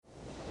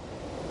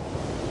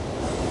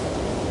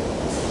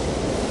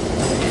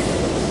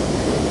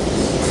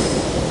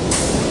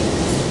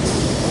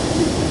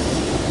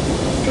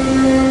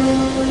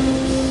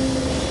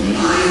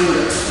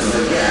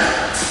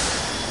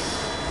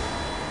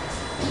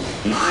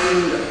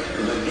Mind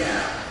the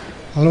gap.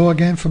 Hello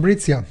again,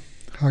 Fabrizia.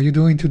 How are you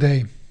doing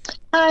today?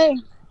 Hi.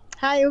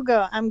 Hi,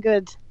 Hugo. I'm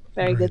good.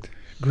 Very good.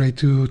 Great.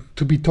 Great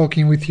to be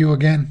talking with you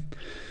again.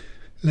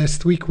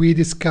 Last week we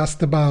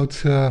discussed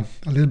about a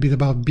little bit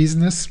about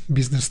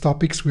business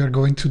topics. We are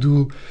going to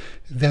do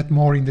that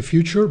more in the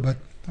future, but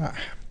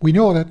we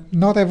know that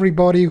not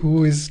everybody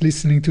who is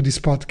listening to this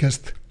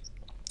podcast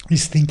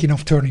is thinking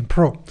of turning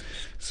pro.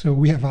 So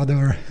we have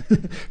other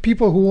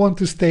people who want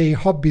to stay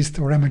hobbyists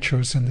or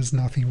amateurs, and there's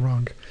nothing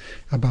wrong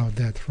about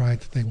that,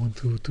 right? They want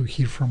to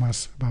hear from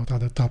us about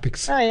other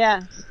topics. Oh,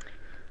 yeah.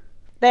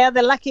 They are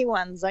the lucky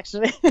ones,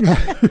 actually,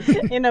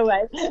 in a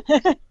way.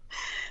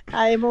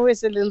 I'm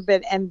always a little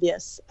bit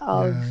envious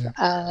of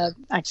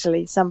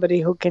actually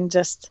somebody who can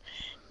just,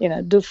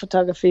 do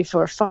photography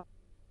for fun.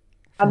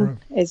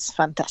 It's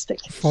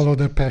fantastic. Follow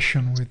their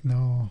passion with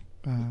no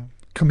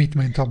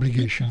commitment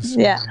obligations.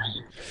 Yeah.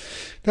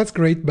 That's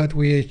great, but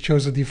we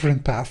chose a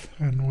different path,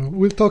 and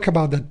we'll talk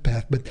about that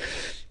path. But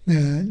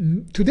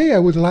today I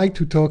would like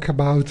to talk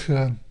about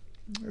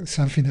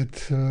something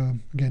that,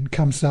 again,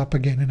 comes up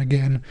again and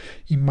again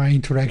in my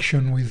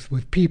interaction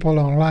with people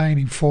online,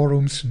 in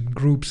forums and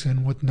groups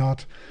and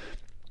whatnot.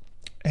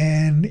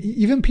 And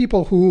even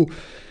people who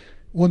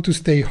want to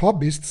stay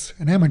hobbyists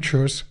and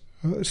amateurs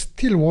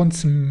still want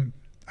some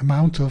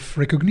amount of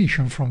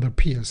recognition from their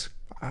peers.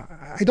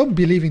 I don't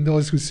believe in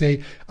those who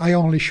say, I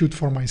only shoot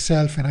for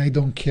myself and I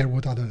don't care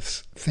what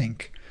others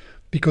think.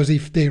 Because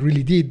if they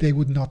really did, they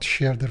would not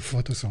share their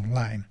photos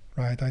online,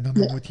 right? I don't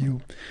know what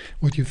you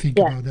think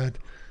about that.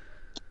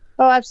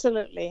 Oh,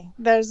 absolutely.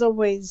 There's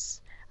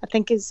always, I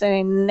think it's an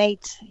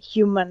innate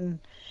human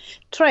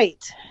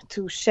trait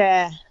to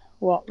share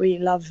what we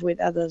love with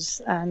others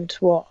and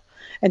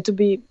to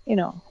be,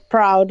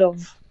 proud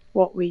of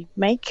what we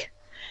make.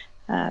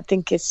 I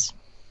think it's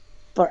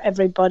for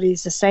everybody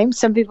is the same.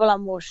 Some people are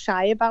more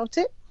shy about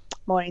it,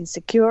 more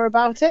insecure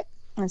about it.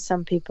 And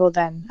some people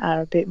then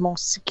are a bit more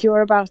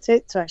secure about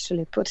it to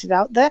actually put it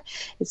out there.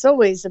 It's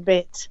always a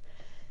bit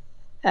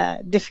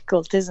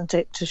difficult, isn't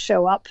it, to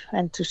show up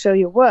and to show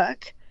your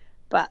work.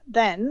 But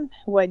then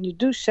when you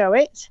do show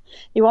it,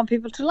 you want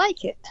people to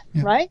like it,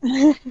 right?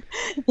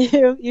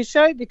 You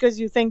show it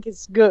because you think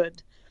it's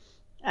good.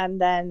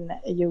 And then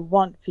you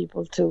want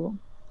people to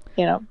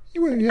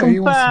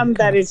confirm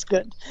that it's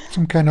good.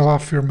 Some kind of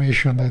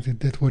affirmation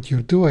that what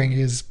you're doing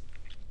is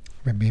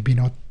maybe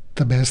not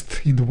the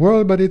best in the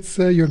world, but it's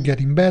you're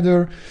getting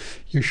better.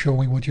 You're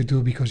showing what you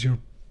do because you're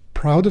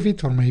proud of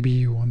it, or maybe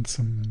you want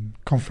some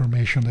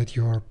confirmation that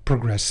you're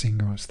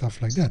progressing or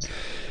stuff like that.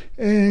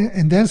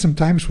 And then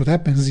sometimes what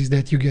happens is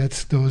that you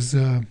get those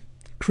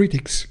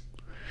critics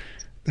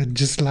that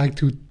just like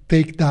to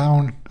take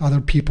down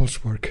other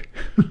people's work.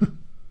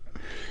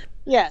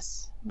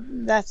 Yes.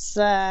 That's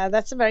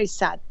a very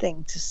sad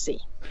thing to see,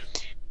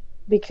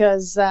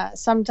 because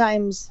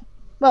sometimes,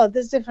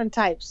 there's different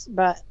types,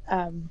 but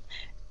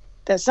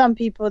there's some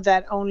people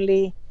that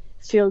only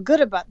feel good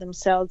about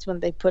themselves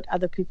when they put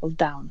other people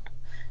down,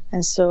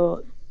 and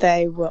so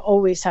they will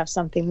always have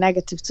something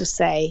negative to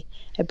say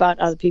about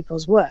other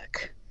people's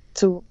work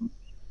to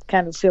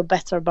kind of feel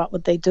better about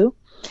what they do.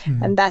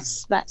 And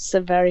that's a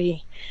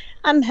very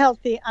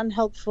unhealthy,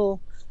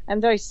 unhelpful,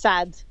 and very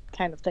sad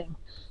kind of thing.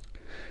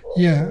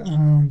 Yeah,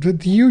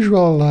 the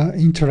usual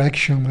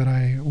interaction that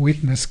I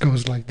witness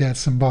goes like that.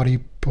 Somebody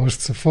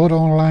posts a photo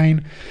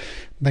online,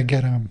 they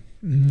get a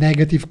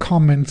negative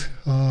comment,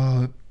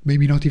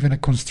 maybe not even a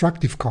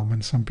constructive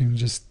comment, something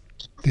just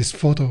this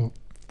photo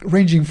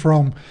ranging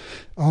from,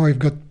 oh, I've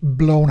got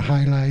blown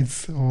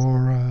highlights,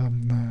 or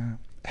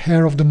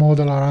hair of the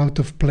model are out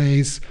of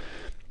place,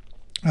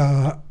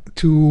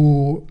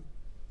 to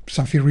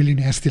something really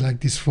nasty like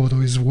this photo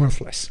is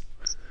worthless.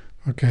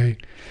 Okay.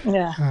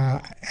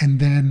 Yeah. And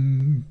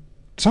then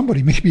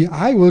somebody, maybe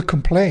I will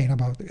complain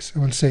about this. I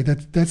will say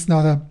that that's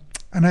not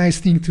a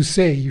nice thing to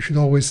say. You should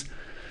always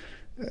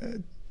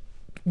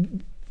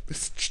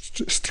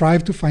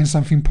strive to find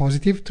something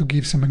positive, to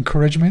give some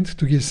encouragement,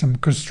 to give some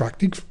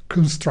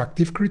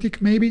constructive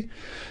critique, maybe,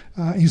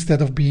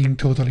 instead of being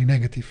totally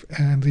negative.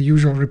 And the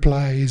usual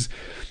reply is,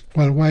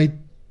 well, why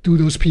do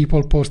those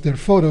people post their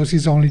photos?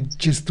 Is only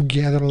just to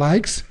gather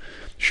likes?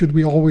 Should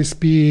we always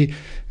be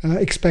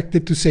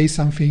expected to say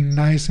something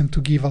nice and to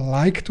give a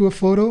like to a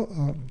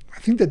photo? I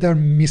think that they're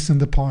missing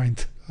the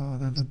point.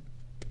 The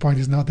point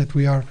is not that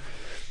we are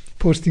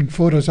posting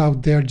photos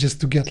out there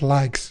just to get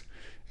likes,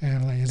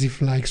 and as if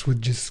likes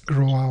would just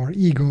grow our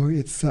ego.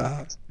 It's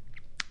a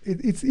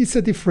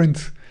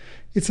different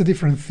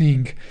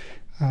thing.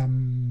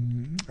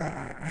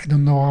 I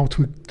don't know how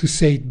to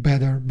say it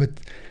better, but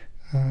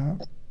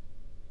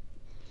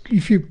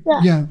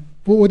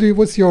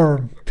what's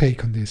your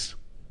take on this?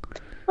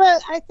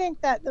 Well, I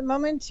think that the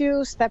moment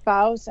you step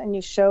out and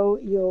you show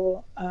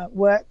your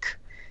work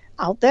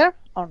out there,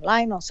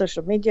 online, on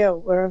social media, or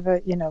wherever,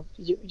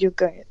 you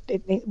go,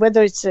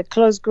 whether it's a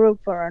closed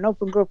group or an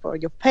open group or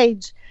your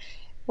page,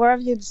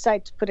 wherever you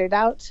decide to put it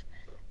out,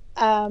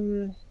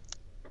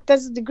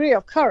 there's a degree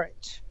of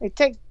courage. It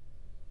takes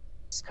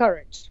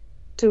courage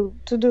to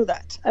do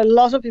that. A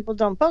lot of people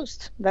don't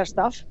post their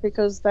stuff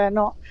because they're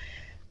not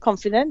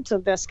confident or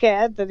they're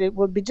scared that it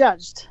will be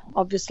judged,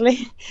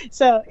 obviously.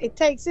 So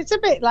it's a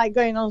bit like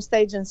going on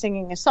stage and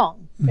singing a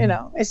song.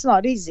 It's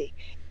not easy.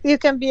 You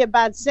can be a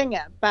bad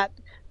singer, but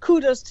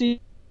kudos to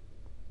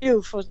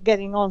you for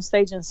getting on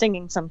stage and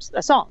singing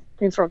a song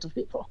in front of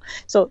people.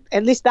 So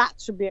at least that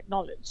should be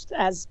acknowledged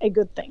as a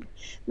good thing.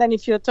 Then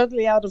if you're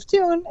totally out of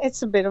tune,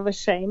 it's a bit of a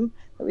shame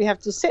that we have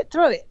to sit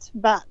through it.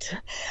 But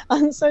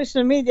on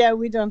social media,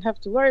 we don't have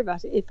to worry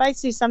about it. If I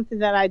see something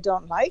that I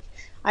don't like,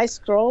 I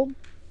scroll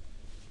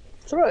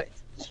through it.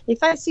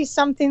 If I see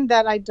something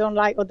that I don't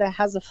like or that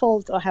has a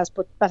fault or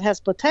has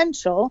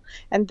potential,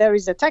 and there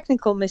is a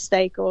technical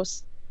mistake or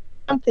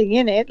something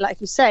in it, like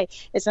you say,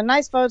 it's a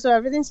nice photo,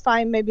 everything's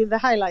fine, maybe the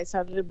highlights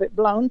are a little bit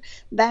blown,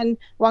 then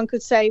one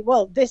could say,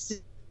 well,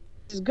 this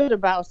is good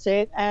about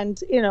it,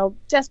 and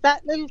just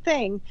that little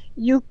thing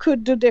you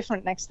could do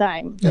different next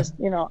time. Yeah. Just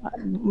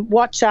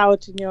watch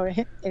out in your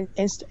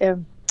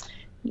Instagram,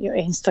 your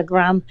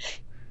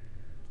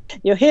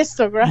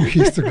histogram.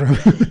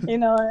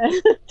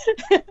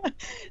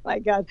 My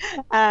God.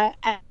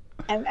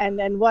 And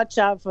then watch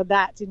out for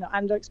that,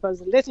 underexpose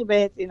a little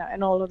bit,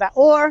 and all of that.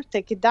 Or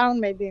take it down,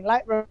 maybe in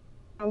Lightroom.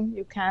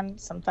 You can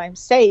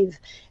sometimes save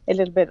a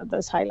little bit of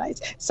those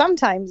highlights.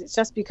 Sometimes it's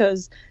just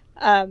because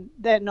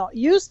they're not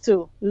used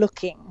to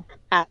looking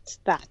at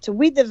that.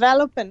 We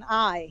develop an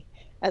eye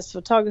as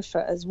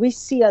photographers. We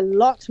see a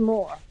lot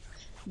more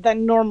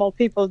than normal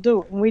people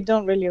do, and we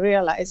don't really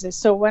realize it.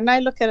 So when I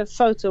look at a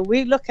photo,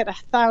 we look at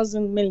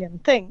 1,000 million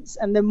things,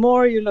 and the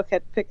more you look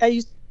at I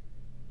used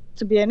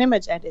to be an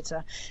image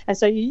editor, and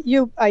so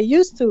you are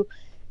used to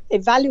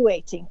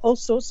evaluating all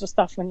sorts of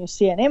stuff when you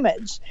see an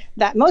image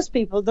that most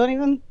people don't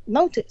even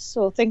notice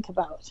or think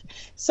about.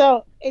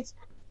 So it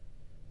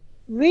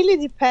really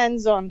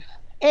depends on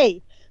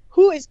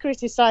who is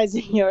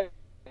criticizing your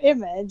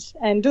image,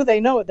 and do they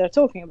know what they're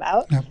talking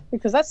about? Yeah.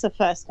 Because that's the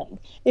first thing.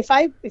 If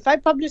I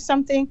publish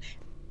something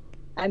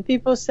and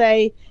people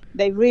say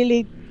they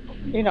really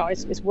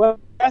it's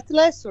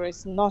worthless or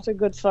it's not a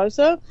good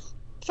photo,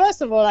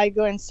 first of all I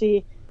go and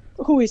see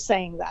who is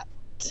saying that,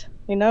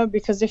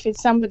 because if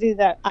it's somebody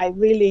that I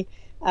really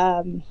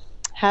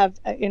have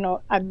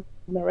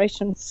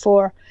admiration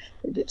for,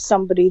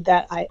 somebody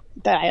that I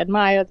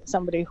admire,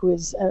 somebody who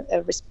is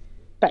a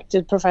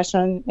respected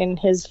professional in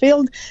his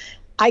field,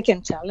 I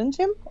can challenge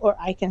him, or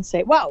I can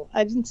say, wow,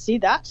 I didn't see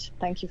that.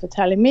 Thank you for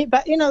telling me.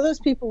 But, those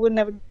people would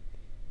never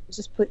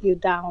just put you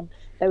down.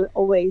 They would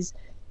always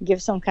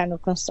give some kind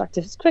of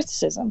constructive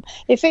criticism.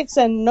 If it's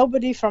a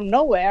nobody from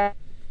nowhere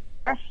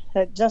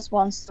that just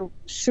wants to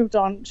shoot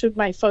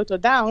my photo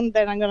down,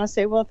 then I'm going to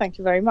say, well, thank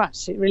you very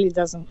much. It really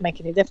doesn't make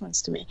any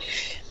difference to me.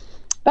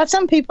 But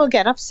some people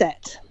get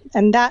upset,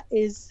 and that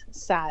is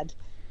sad.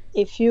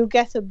 If you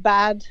get a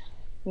bad,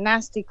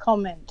 nasty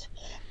comment,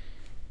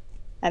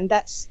 and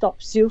that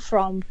stops you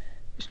from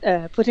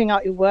putting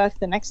out your work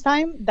the next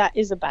time, that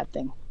is a bad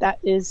thing. That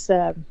is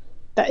a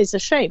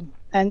shame,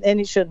 and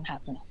it shouldn't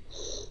happen.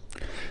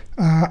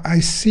 I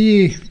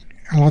see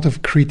a lot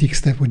of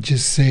critics that would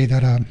just say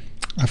that a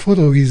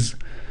photo is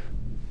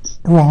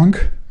wrong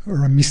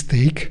or a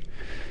mistake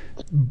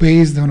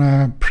based on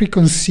a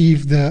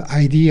preconceived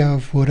idea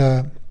of what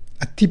a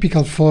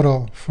typical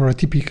photo for a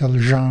typical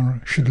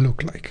genre should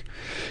look like.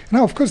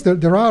 Now, of course,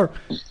 there are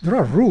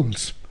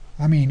rules.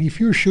 I mean, if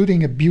you're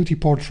shooting a beauty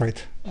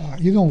portrait,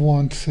 you don't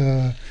want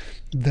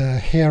the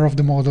hair of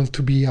the model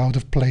to be out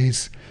of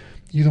place.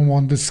 You don't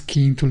want the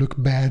skin to look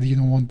bad. You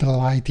don't want the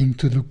lighting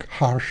to look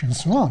harsh and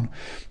so on.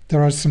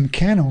 There are some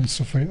canons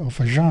of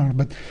a genre,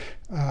 but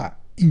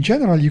in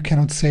general, you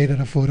cannot say that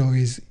a photo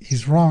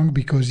is wrong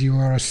because you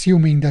are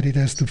assuming that it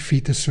has to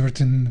fit a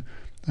certain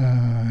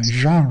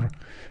genre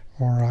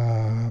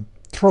or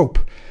trope.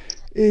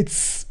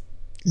 It's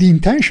the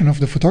intention of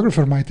the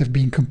photographer might have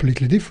been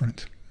completely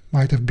different.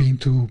 Might have been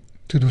to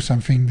do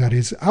something that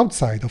is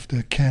outside of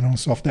the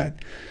canons of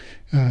that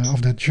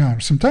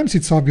genre. Sometimes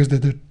it's obvious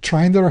that they're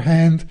trying their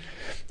hand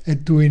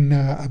at doing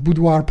a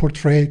boudoir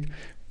portrait,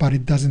 but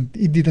it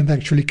didn't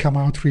actually come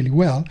out really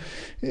well.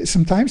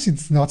 Sometimes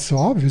it's not so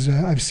obvious.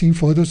 I've seen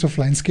photos of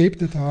landscape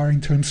that are,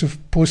 in terms of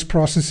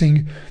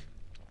post-processing,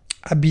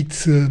 a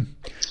bit,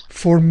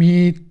 for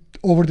me,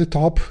 over the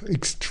top,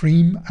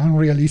 extreme,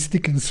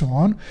 unrealistic, and so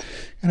on.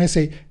 And I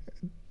say,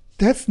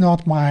 that's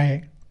not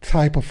my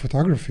type of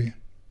photography,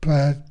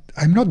 but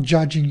I'm not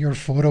judging your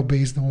photo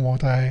based on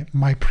what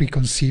my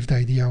preconceived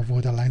idea of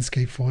what a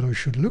landscape photo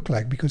should look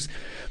like, because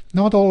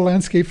not all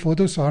landscape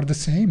photos are the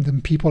same.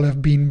 Then people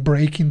have been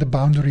breaking the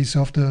boundaries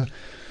of the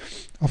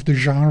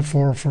genre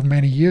for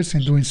many years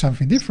and doing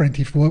something different.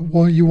 If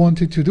what you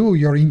wanted to do,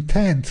 your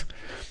intent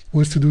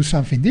was to do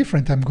something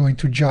different, I'm going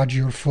to judge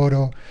your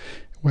photo,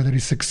 whether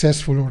it's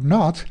successful or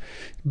not,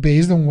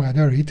 based on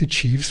whether it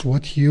achieves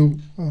what you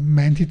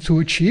meant it to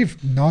achieve,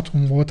 not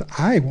on what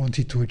I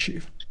wanted to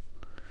achieve.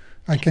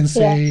 I can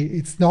say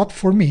it's not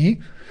for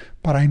me,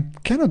 but I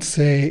cannot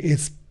say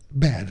it's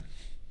bad.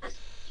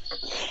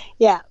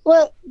 Yeah,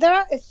 well, there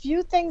are a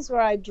few things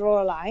where I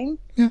draw a line,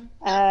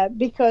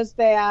 because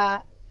they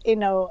are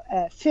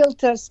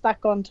filter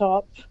stuck on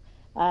top,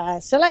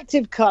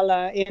 selective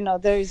color.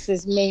 There is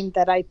this meme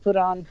that I put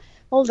on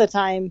all the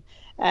time.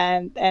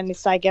 And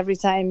it's like every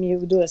time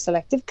you do a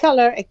selective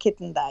color, a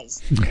kitten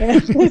dies.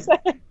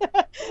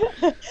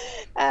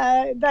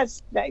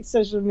 That's like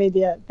social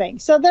media thing.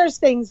 So there's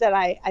things that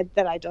I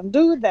don't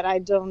do, that I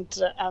don't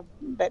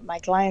that my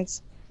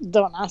clients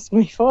don't ask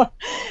me for,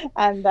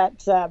 and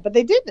that but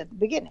they did at the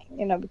beginning,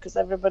 because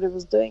everybody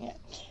was doing it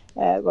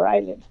where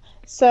I live.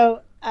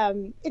 So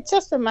it's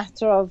just a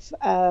matter of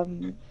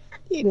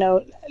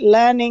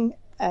learning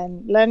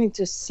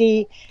to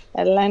see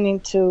and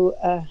learning to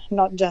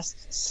not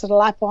just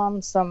slap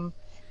on some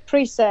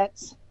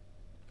presets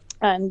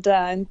and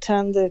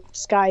turn the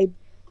sky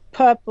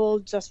purple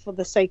just for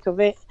the sake of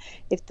it,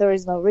 if there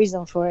is no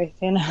reason for it,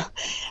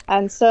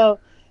 And so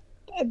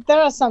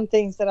there are some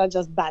things that are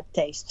just bad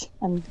taste,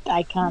 and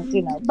I can't,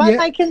 but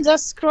I can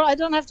just scroll. I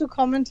don't have to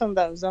comment on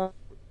those. No.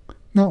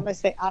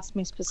 Unless they ask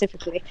me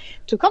specifically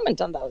to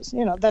comment on those.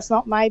 That's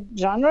not my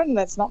genre and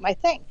that's not my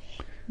thing.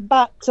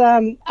 But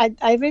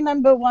I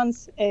remember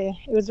once, it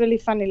was really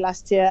funny.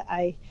 Last year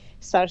I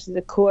started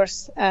the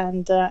course,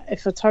 and a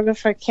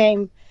photographer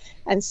came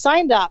and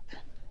signed up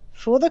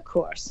for the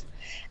course.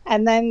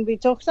 And then we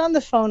talked on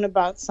the phone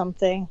about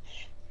something.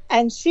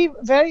 And she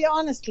very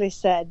honestly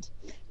said,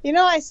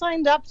 I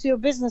signed up to your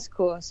business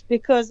course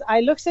because I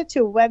looked at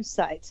your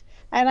website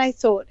and I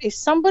thought, if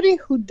somebody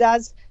who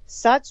does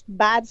such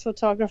bad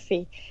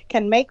photography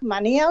can make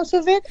money out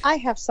of it, I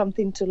have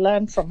something to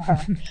learn from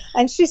her.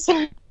 And she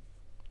said,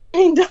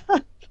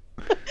 up.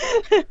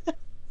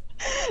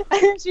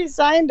 And she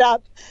signed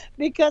up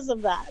because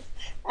of that.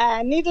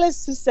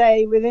 Needless to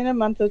say, within a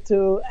month or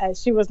two,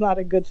 she was not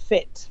a good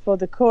fit for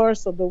the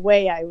course or the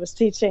way I was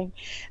teaching.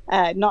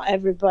 Not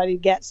everybody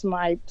gets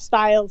my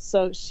style,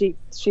 so she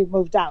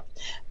moved out.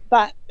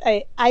 But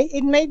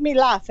it made me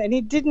laugh, and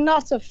it did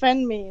not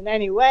offend me in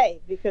any way,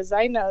 because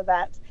I know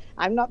that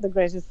I'm not the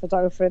greatest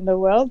photographer in the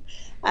world.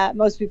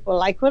 Most people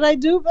like what I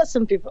do, but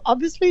some people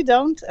obviously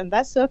don't, and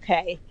that's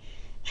okay.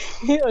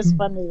 It was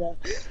funny though.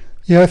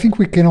 Yeah, I think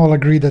we can all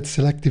agree that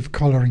selective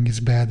coloring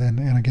is bad.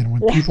 And again,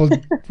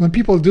 when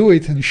people do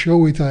it and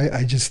show it,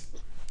 I just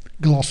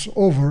gloss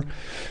over.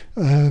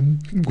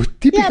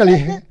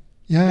 Typically,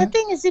 the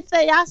thing is, if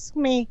they ask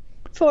me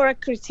for a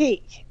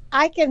critique,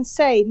 I can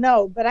say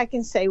no, but I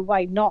can say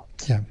why not.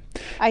 Yeah.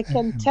 I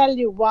can tell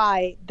you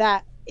why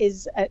that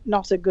is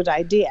not a good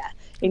idea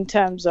in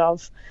terms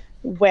of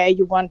where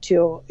you want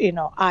your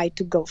eye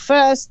to go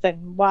first,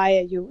 and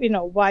why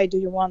why do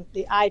you want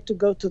the eye to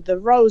go to the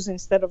rose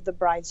instead of the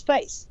bride's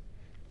face,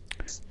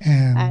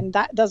 and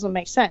that doesn't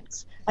make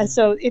sense. And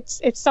so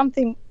it's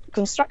something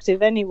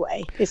constructive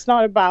anyway. It's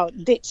not about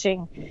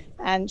ditching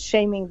and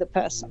shaming the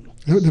person.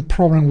 The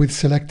problem with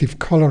selective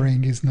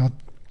coloring is not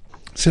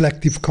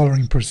selective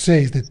coloring per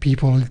se, is that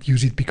people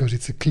use it because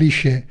it's a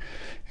cliche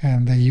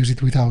and they use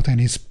it without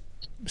any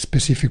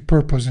specific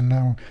purpose, and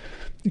now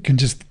you can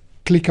just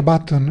click a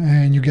button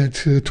and you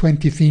get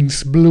 20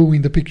 things blue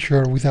in the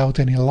picture without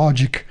any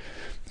logic.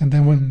 And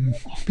then when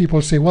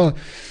people say, well,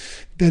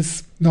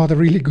 that's not a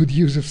really good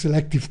use of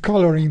selective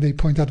coloring, they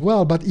point out,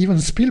 well, but even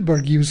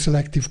Spielberg used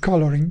selective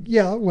coloring.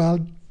 Yeah, well,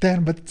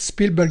 then, but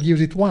Spielberg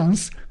used it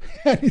once.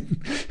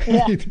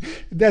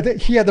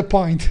 That he had a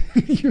point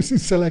using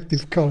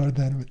selective color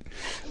then.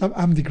 But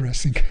I'm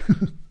digressing.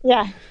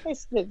 Yeah,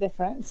 it's a bit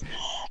different.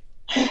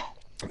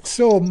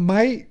 So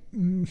my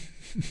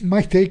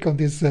take on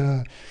this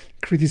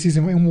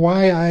criticism, and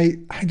why I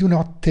do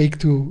not take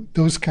to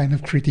those kind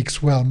of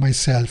critics well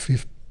myself.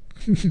 If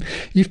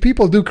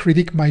people do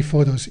critique my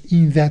photos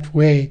in that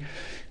way,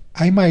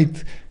 I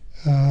might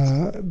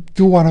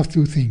do one of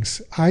two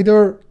things.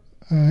 Either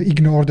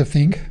ignore the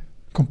thing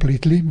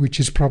completely, which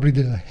is probably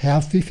the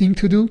healthy thing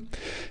to do,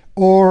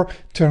 or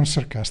turn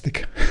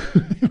sarcastic,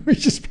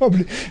 which is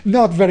probably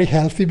not very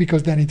healthy,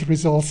 because then it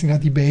results in a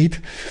debate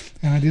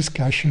and a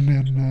discussion.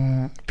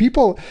 And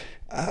people,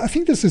 I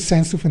think there's a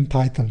sense of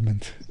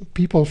entitlement.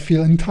 People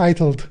feel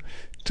entitled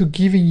to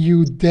giving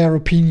you their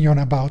opinion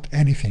about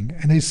anything,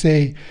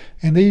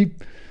 and they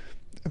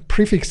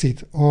prefix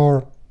it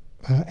or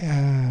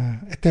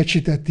attach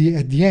it at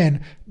the end.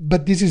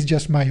 But this is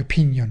just my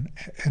opinion,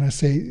 and I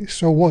say,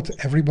 so what?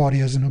 Everybody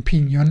has an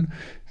opinion.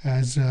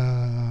 As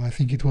I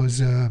think it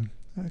was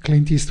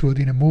Clint Eastwood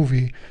in a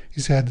movie,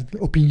 he said,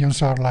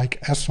 opinions are like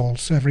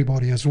assholes,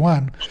 everybody has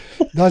one.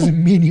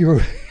 Doesn't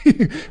mean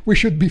we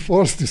should be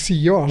forced to see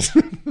yours.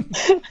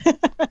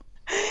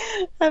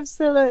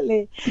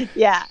 Absolutely.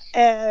 Yeah.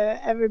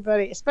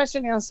 Everybody,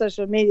 especially on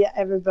social media,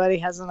 everybody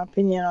has an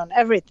opinion on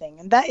everything.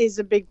 And that is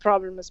a big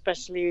problem,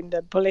 especially in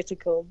the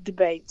political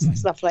debates and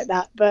stuff like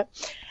that,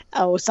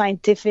 or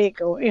scientific,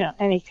 or,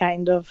 any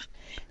kind of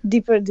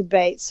deeper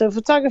debate. So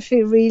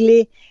photography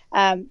really,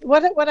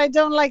 what I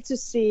don't like to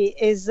see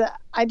is,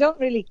 I don't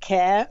really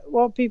care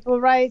what people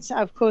write.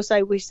 Of course,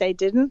 I wish they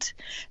didn't.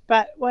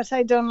 But what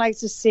I don't like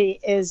to see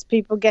is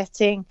people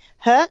getting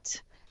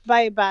hurt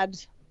by a bad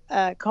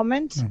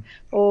comment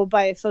or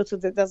by a photo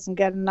that doesn't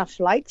get enough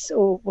likes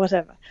or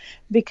whatever.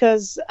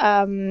 Because,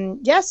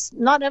 yes,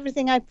 not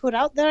everything I put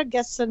out there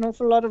gets an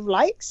awful lot of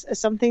likes.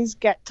 Some things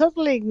get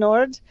totally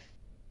ignored.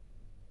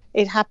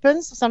 It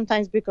happens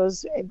sometimes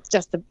because it's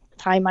just the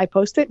time I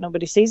post it,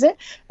 nobody sees it.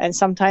 And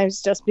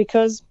sometimes just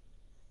because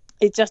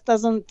it just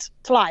doesn't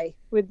fly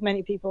with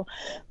many people.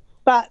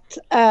 But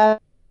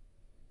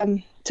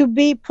to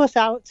be put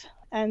out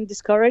and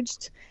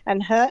discouraged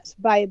and hurt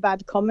by a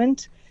bad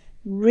comment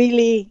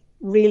really,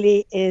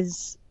 really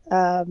is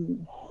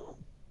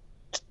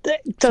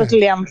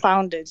totally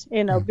unfounded,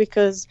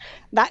 because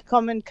that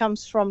comment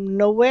comes from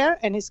nowhere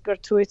and it's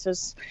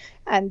gratuitous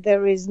and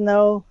there is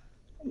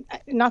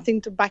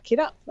nothing to back it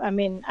up. I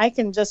mean, I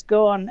can just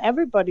go on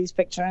everybody's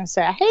picture and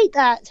say, I hate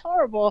that, it's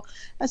horrible.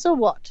 And so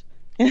what?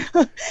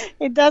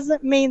 It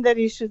doesn't mean that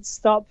you should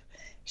stop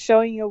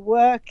showing your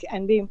work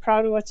and being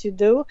proud of what you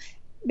do,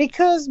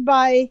 because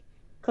by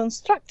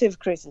constructive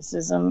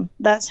criticism,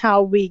 that's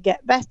how we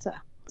get better.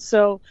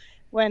 So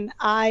when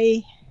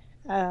I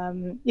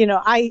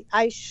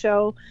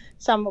show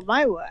some of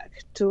my work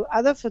to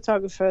other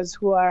photographers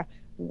who are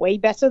way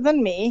better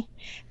than me,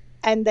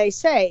 and they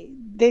say,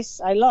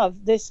 this I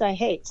love, this I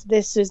hate,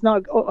 this is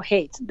not,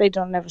 hate, they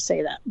don't never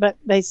say that, but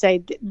they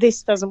say,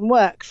 this doesn't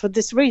work for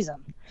this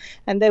reason.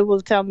 And they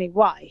will tell me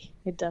why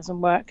it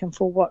doesn't work and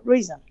for what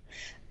reason.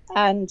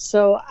 And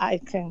so I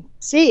can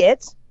see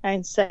it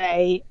and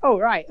say, oh,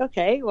 right,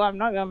 okay, well, I'm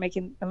not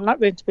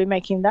going to be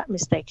making that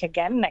mistake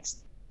again. Next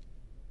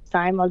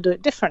time I'll do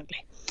it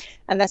differently.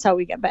 And that's how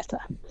we get better.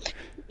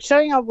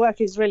 Showing our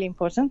work is really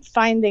important,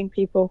 finding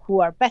people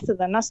who are better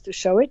than us to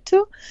show it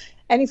to.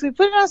 And if we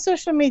put it on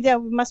social media,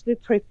 we must be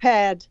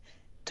prepared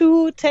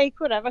to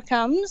take whatever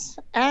comes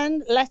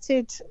and let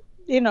it,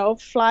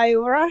 fly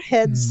over our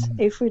heads.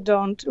 If we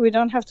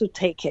don't have to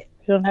take it.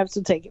 We don't have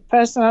to take it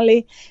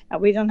personally,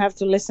 and we don't have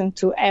to listen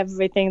to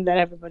everything that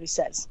everybody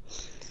says.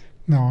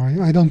 No,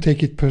 I don't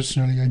take it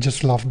personally. I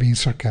just love being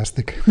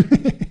sarcastic.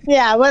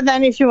 Yeah, well,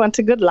 then if you want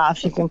a good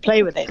laugh, you can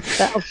play with it,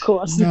 of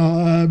course.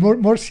 No,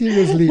 more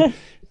seriously,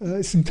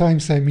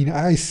 sometimes,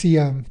 I see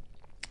a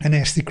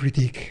nasty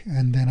critique,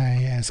 and then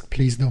I ask,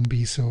 please don't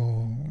be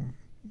so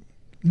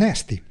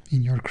nasty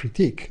in your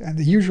critique. And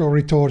the usual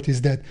retort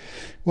is that,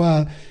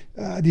 well,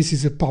 this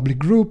is a public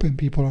group and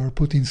people are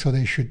putting, so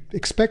they should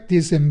expect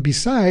this. And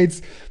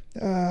besides,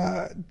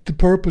 the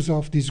purpose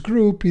of this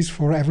group is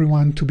for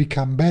everyone to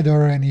become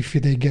better. And if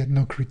they get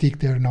no critique,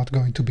 they're not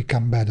going to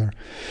become better.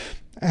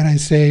 And I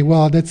say,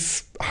 well,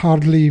 that's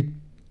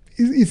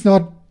it's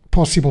not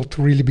possible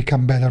to really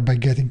become better by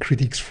getting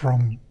critiques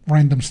from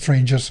random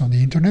strangers on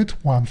the internet,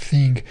 one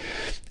thing.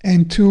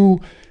 And two,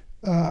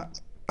 are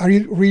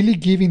you really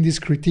giving this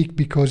critique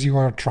because you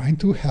are trying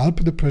to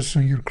help the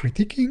person you're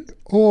critiquing,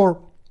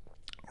 or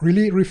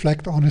really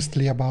reflect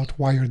honestly about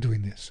why you're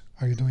doing this?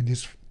 Are you doing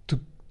this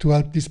to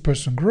help this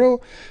person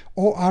grow,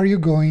 or are you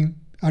doing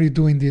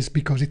this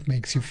because it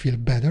makes you feel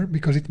better,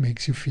 because it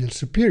makes you feel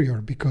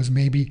superior, because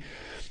maybe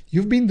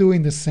you've been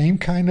doing the same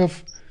kind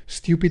of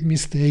stupid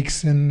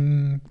mistakes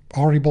and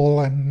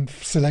horrible and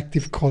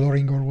selective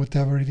coloring or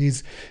whatever it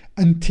is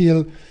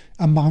until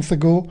a month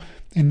ago,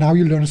 and now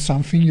you learn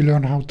something. You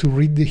learn how to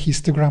read the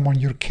histogram on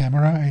your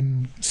camera,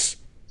 and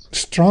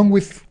strong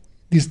with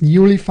this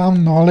newly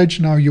found knowledge,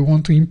 now you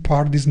want to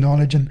impart this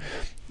knowledge and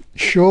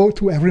show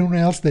to everyone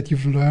else that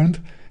you've learned,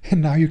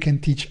 and now you can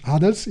teach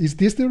others. Is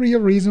this the real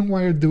reason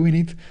why you're doing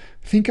it?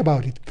 Think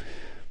about it.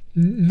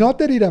 Not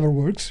that it ever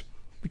works,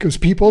 because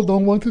people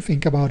don't want to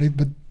think about it,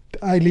 but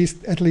at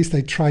least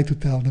I try to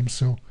tell them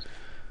so.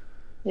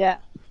 Yeah,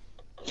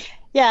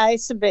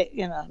 it's a bit,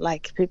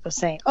 like people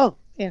saying,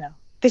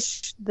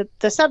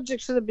 the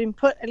subject should have been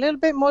put a little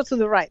bit more to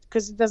the right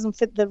because it doesn't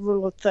fit the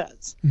rule of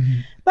thirds.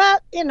 Mm-hmm.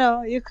 But,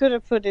 you could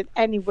have put it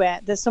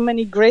anywhere. There's so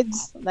many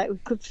grids that we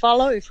could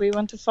follow if we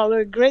want to follow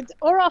a grid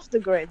or off the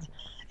grid.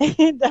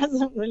 It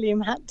doesn't really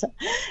matter.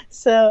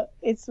 So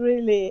it's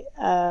really,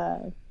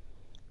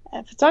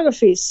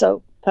 photography is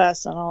so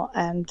personal,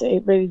 and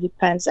it really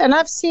depends. And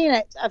I've seen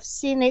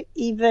it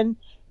even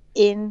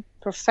in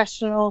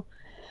professional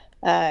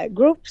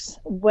groups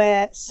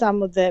where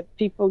some of the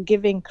people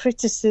giving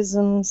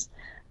criticisms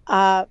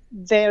are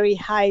very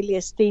highly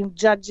esteemed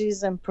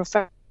judges and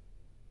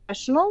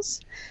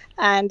professionals.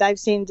 And I've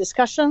seen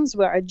discussions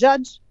where a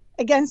judge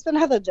against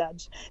another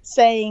judge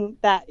saying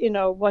that,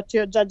 what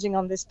you're judging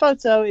on this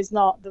photo is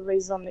not the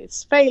reason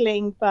it's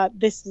failing, but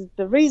this is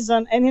the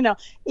reason. And,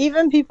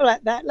 even people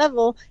at that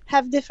level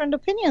have different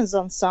opinions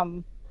on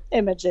some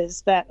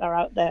images that are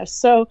out there.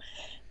 So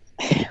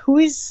who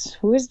is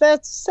there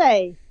to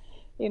say?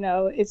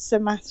 It's a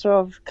matter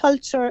of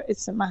culture.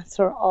 It's a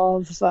matter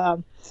of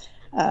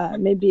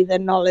maybe the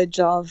knowledge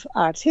of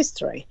art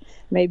history,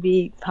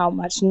 maybe how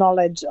much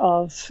knowledge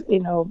of,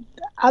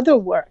 other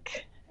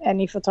work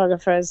any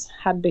photographers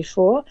had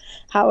before,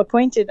 how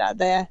acquainted are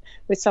they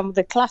with some of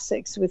the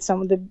classics, with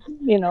some of the,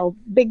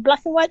 big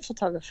black and white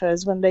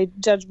photographers when they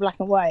judge black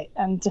and white.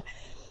 And,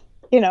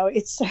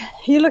 it's,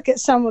 you look at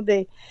some of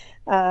the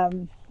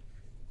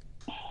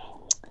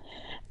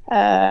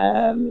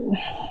um,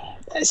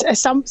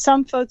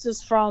 some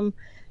photos from,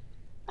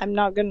 I'm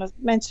not going to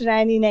mention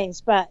any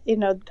names, but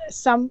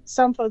some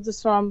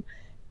photos from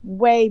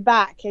way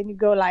back, and you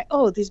go like,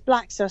 oh, these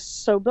blacks are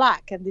so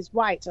black and these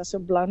whites are so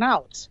blown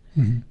out.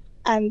 Mm-hmm.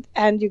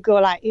 And you go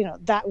like,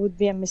 that would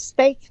be a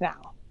mistake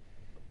now.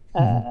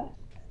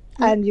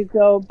 And you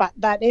go, but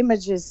that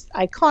image is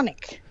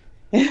iconic.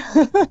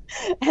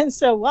 And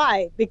so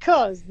why?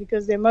 Because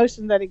the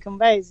emotion that it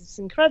conveys is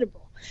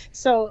incredible.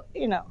 So,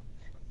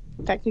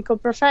 technical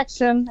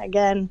perfection,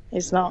 again,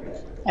 is not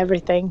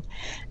everything.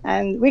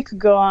 And we could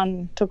go on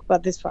and talk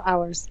about this for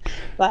hours,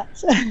 but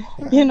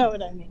you know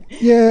what I mean.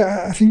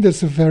 Yeah, I think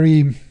that's a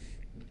very...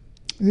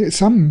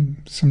 Some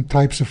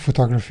types of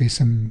photography,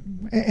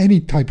 any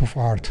type of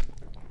art,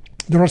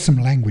 there are some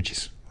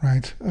languages,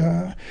 right?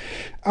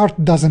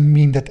 Art doesn't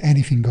mean that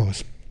anything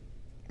goes.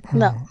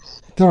 No.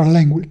 There are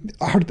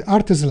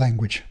art is a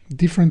language.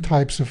 Different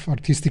types of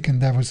artistic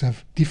endeavors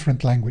have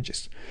different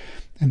languages,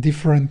 and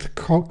different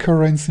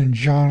currents and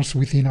genres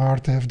within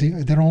art have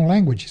their own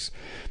languages,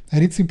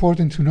 and it's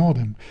important to know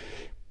them.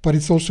 But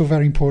it's also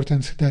very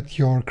important that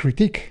your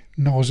critique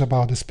knows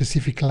about the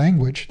specific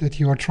language that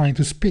you are trying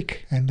to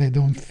speak, and they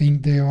don't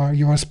think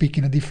you are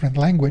speaking a different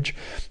language,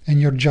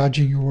 and you're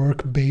judging your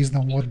work based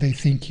on what they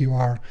think you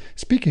are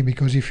speaking.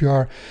 Because if you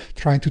are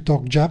trying to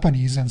talk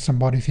Japanese and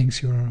somebody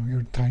thinks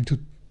you're trying to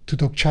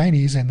talk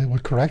Chinese, and they will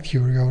correct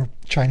you, your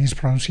Chinese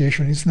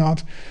pronunciation is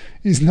not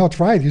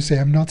right. You say,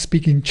 I'm not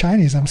speaking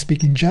Chinese, I'm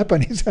speaking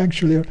Japanese,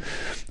 actually.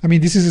 I mean,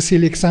 this is a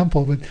silly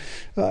example, but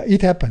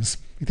it happens.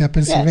 It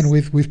happens. Yes. Even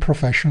with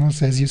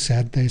professionals, as you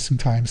said.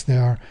 Sometimes they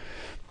are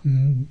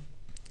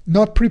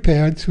not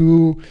prepared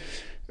to,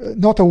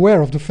 not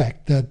aware of the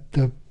fact that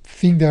the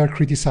thing they are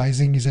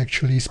criticizing is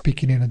actually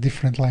speaking in a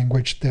different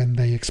language than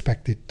they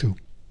expect it to.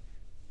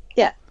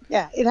 Yeah,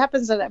 it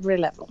happens at every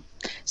level.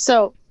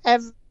 So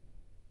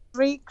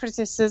every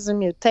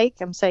criticism you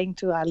take, I'm saying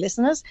to our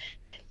listeners,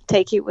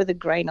 take it with a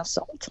grain of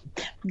salt.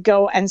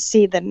 Go and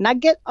see the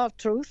nugget of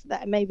truth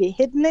that may be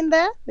hidden in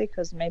there,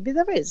 because maybe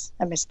there is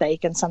a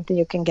mistake and something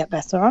you can get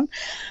better on.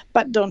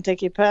 But don't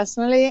take it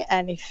personally.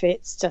 And if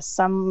it's just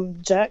some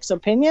jerk's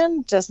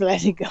opinion, just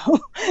let it go.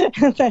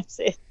 That's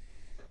it.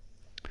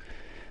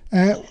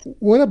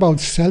 What about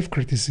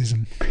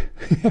self-criticism?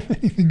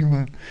 Anything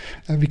about?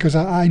 Because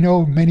I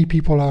know many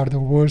people are the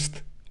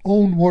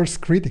own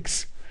worst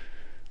critics,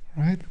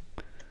 right?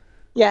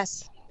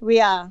 Yes, we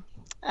are.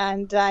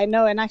 And I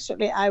know, and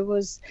actually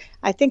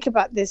I think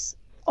about this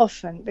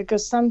often,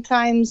 because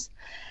sometimes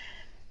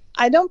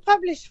I don't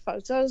publish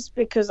photos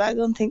because I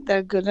don't think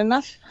they're good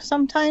enough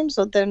sometimes,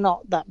 or they're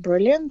not that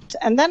brilliant.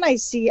 And then I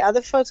see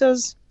other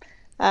photos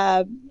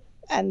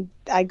and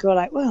I go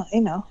like, well,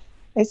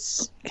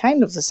 it's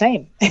kind of the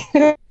same.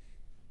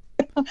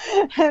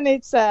 And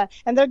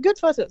and they're good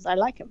photos. I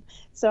like them.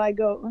 So I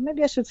go, well,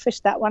 maybe I should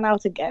fish that one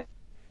out again.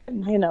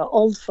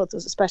 Old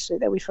photos especially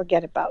that we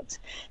forget about.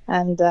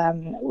 And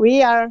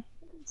we are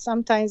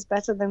sometimes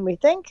better than we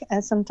think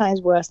and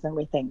sometimes worse than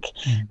we think.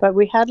 But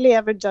we hardly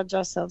ever judge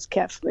ourselves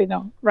carefully,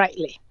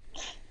 rightly.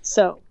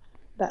 So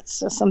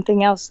that's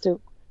something else to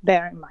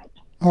bear in mind.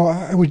 Oh,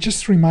 I was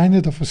just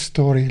reminded of a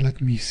story.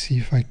 Let me see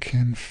if I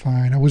can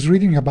find. I was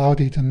reading about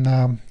it in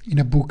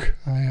a book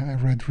I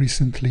read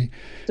recently,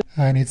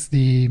 and it's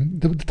the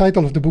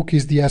title of the book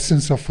is The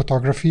Essence of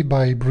Photography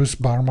by Bruce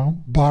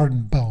Barnbaum.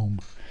 Barnbaum.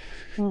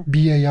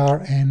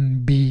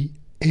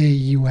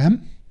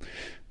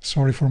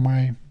 Sorry for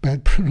my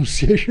bad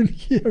pronunciation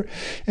here.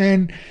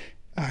 And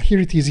here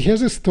it is. He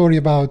has a story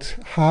about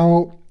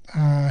how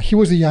he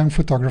was a young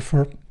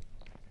photographer,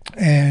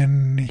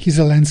 and he's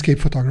a landscape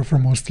photographer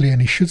mostly, and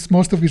he shoots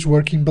most of his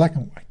work in black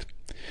and white.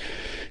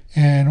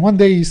 And one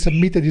day he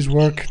submitted his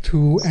work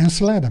to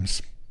Ansel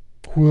Adams,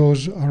 who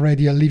was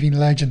already a living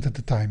legend at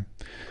the time,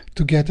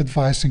 to get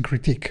advice and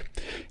critique.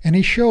 And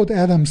he showed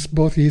Adams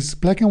both his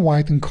black and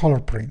white and color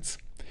prints.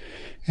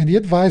 And the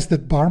advice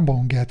that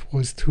Barnbaum got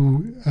was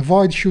to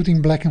avoid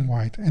shooting black and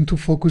white and to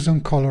focus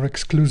on color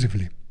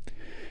exclusively.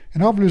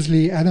 And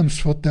obviously Adams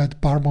thought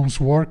that Barnbaum's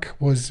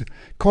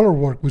color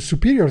work was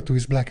superior to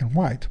his black and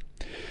white.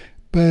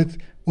 But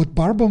what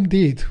Barnbaum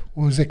did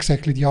was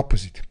exactly the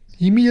opposite.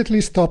 He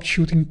immediately stopped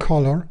shooting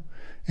color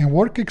and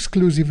worked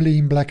exclusively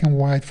in black and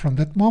white from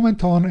that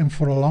moment on and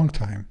for a long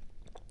time.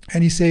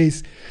 And he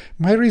says,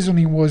 my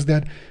reasoning was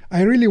that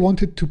I really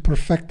wanted to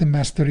perfect the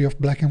mastery of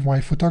black and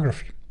white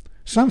photography,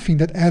 something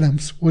that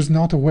Adams was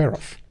not aware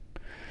of.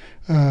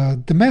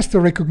 The master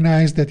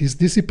recognized that his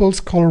disciple's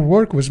color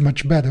work was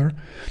much better,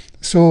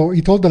 so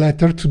he told the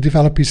latter to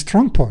develop his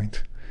strong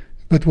point.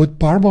 But what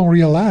Barnbaum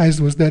realized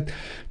was that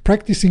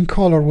practicing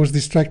color was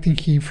distracting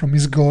him from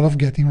his goal of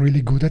getting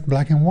really good at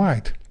black and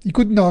white. He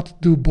could not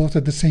do both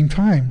at the same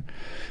time.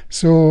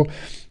 So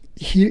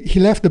he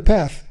left the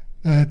path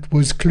that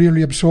was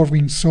clearly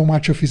absorbing so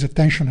much of his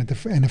attention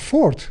and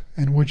effort,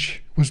 and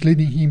which was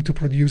leading him to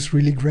produce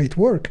really great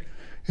work,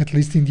 at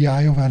least in the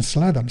eye of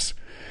Ansel Adams,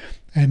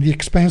 and the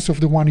expense of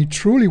the one he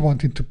truly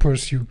wanted to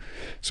pursue.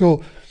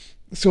 So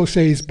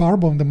says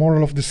Barnbaum, the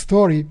moral of the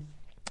story,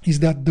 is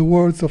that the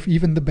words of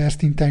even the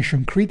best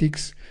intentioned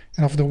critics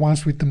and of the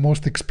ones with the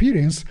most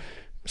experience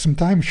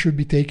sometimes should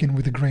be taken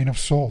with a grain of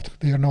salt.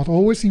 They are not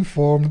always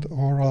informed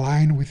or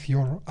aligned with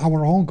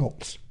our own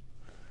goals.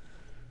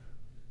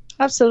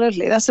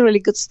 Absolutely. That's a really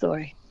good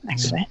story,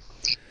 actually.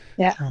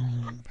 Yeah.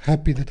 I'm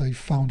happy that I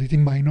found it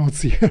in my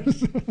notes here.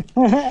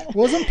 It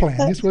wasn't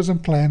planned. This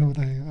wasn't planned,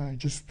 but I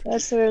just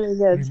That's really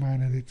good.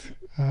 reminded it.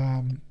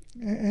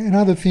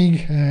 Another thing,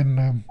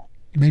 and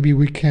maybe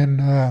we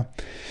can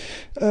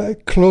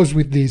close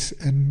with this,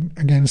 and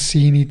again,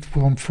 seeing it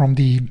from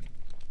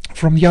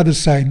the other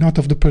side, not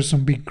of the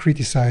person being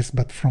criticized,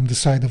 but from the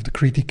side of the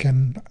critic,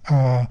 and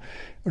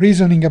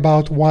reasoning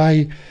about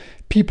why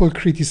people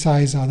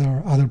criticize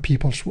other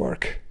people's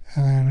work.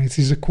 And it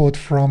is a quote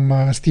from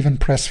Steven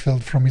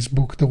Pressfield from his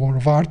book The War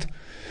of Art.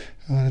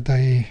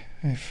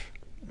 If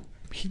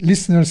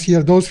listeners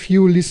here, those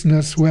few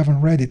listeners who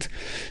haven't read it,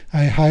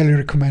 I highly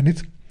recommend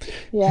it.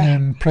 Yeah.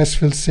 And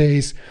Pressfield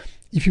says,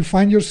 if you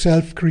find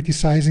yourself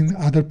criticizing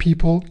other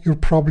people, you're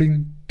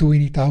probably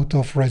doing it out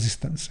of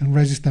resistance. And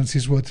resistance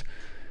is what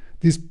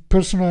this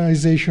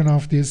personalization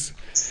of this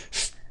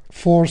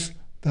force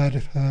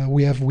that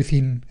we have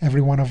within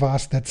every one of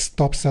us that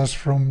stops us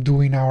from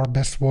doing our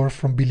best work,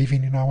 from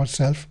believing in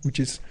ourselves, which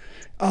is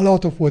a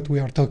lot of what we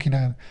are talking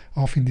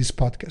of in this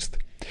podcast.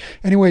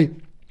 Anyway,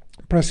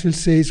 Pressfield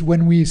says,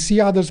 when we see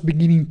others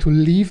beginning to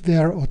live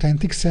their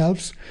authentic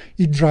selves,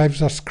 it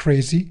drives us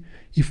crazy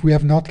if we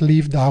have not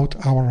lived out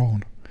our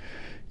own.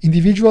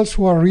 Individuals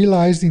who are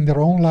realized in their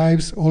own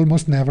lives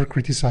almost never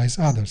criticize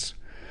others.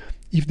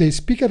 If they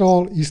speak at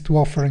all, is to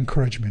offer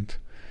encouragement.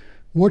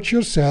 Watch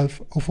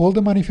yourself. Of all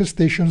the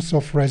manifestations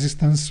of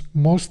resistance,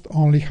 most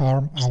only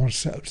harm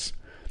ourselves.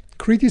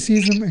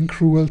 Criticism and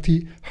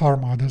cruelty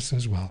harm others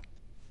as well.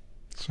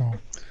 So,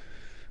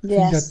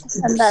 yes,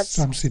 and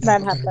sums it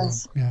that up very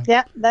happens. well.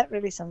 Yeah, that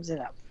really sums it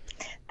up.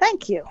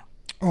 Thank you.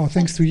 Oh,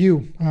 thanks to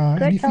you.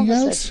 Anything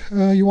else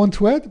you want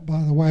to add?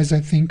 Otherwise,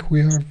 I think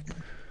we are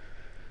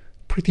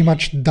pretty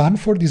much done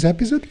for this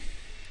episode.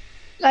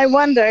 I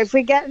wonder if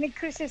we get any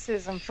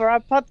criticism for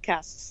our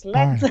podcasts.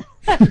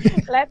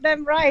 Let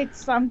them write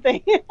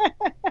something,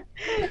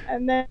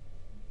 and then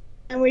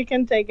we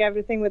can take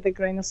everything with a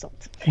grain of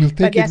salt. We'll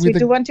take we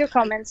do want your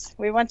comments.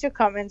 We want your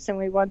comments, and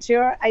we want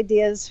your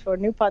ideas for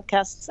new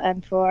podcasts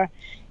and for,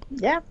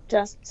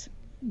 just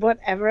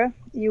whatever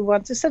you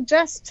want to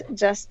suggest.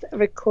 Just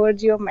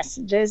record your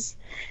messages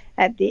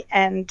at the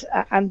end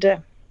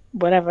under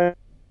whatever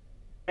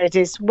it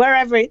is,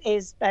 wherever it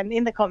is, and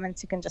in the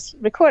comments you can just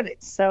record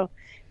it. So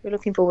we're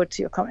looking forward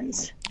to your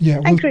comments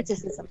and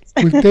criticisms.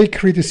 We'll take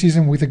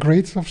criticism with a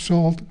grain of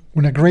salt,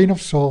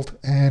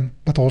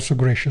 but also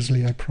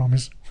graciously, I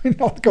promise. We're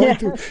not going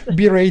to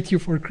berate you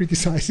for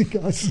criticizing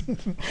us.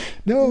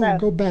 No,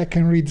 go back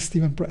and read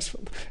Steven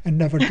Pressfield and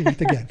never do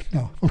it again.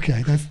 No,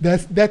 okay,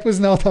 that was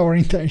not our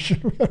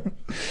intention.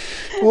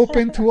 We're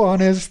open to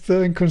honest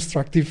and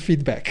constructive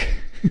feedback.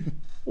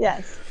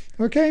 Yes.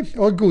 Okay,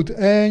 all good.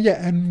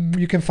 And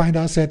you can find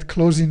us at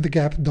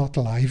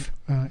closingthegap.live,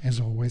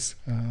 as always.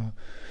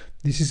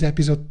 This is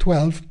episode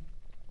 12.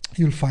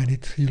 You'll find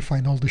it. You'll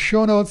find all the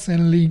show notes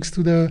and links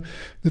to the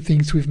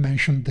things we've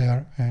mentioned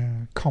there,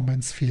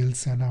 comments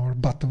fields, and our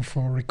button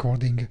for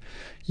recording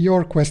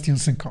your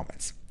questions and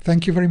comments.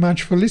 Thank you very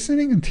much for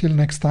listening. Until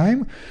next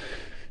time,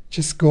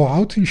 just go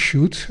out and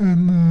shoot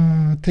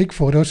and take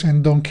photos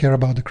and don't care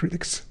about the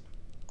critics.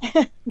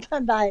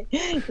 Bye-bye.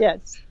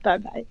 Yes,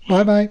 bye-bye.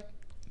 Bye-bye.